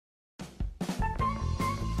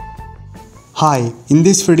Hi, in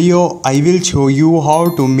this video I will show you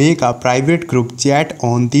how to make a private group chat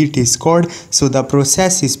on the Discord. So the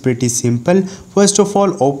process is pretty simple. First of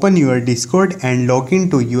all, open your Discord and log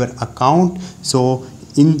into your account. So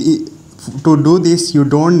to do this, you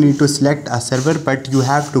don't need to select a server, but you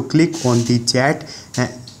have to click on the chat.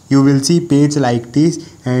 You will see page like this,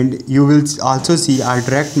 and you will also see a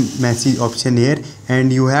direct message option here,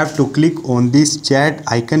 and you have to click on this chat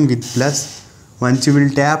icon with plus. Once you will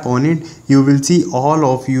tap on it, you will see all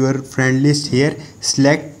of your friend list here.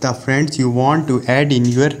 Select the friends you want to add in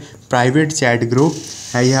your private chat group.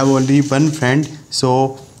 I have only one friend,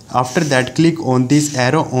 so after that click on this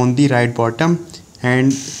arrow on the right bottom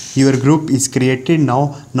and your group is created.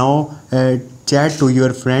 Now chat to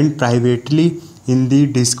your friend privately in the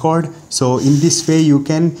Discord. So in this way you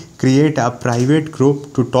can create a private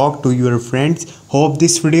group to talk to your friends. Hope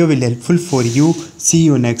this video will helpful for you. See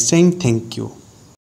you next time. Thank you.